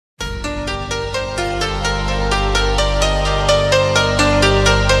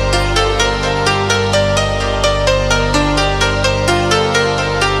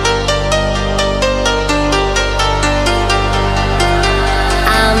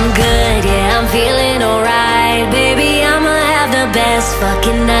feeling alright. Baby, I'ma have the best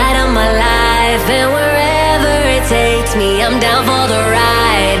fucking night of my life. And wherever it takes me, I'm down for the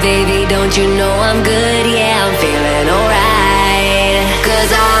ride. Baby, don't you know I'm good? Yeah, I'm feeling alright.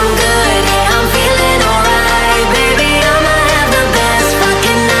 'Cause I'm good, yeah, I'm feeling alright. Baby, I'ma have the best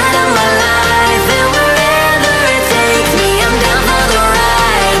fucking night of my life. And wherever it takes me, I'm down for the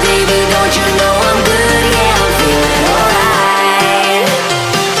ride. Baby, don't you know I'm good? Yeah, I'm feeling alright.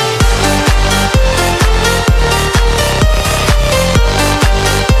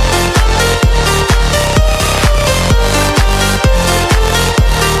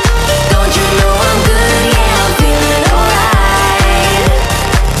 Don't you know I'm good? Yeah, I'm feeling alright.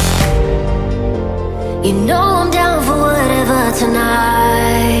 You know I'm down for whatever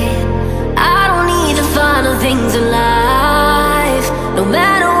tonight. I don't need the final things in life. No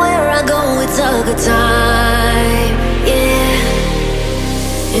matter where I go, it's a good time.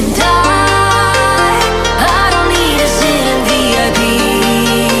 Yeah. And I don't need to sit in VIP.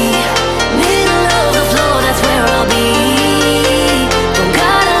 Middle of the floor, that's where I'll be. Don't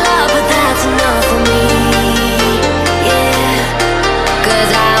got a lot, but that's enough for me. Yeah.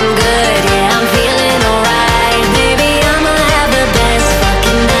 'Cause I'm good, yeah, I'm feeling alright. Baby, I'ma have the best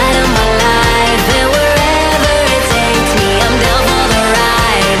fucking night of my life. And wherever it takes me, I'm down for the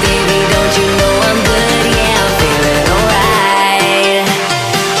ride. Baby, don't you know I'm good? Yeah, I'm feeling alright.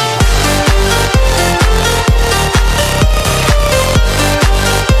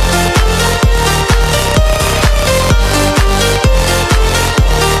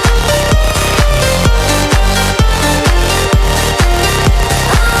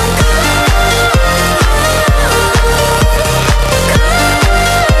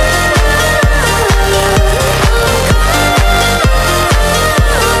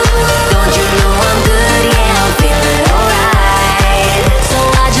 Don't you know I'm good? Yeah, I'm feeling alright. So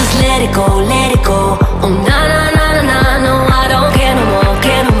I just let it go, let it go. All night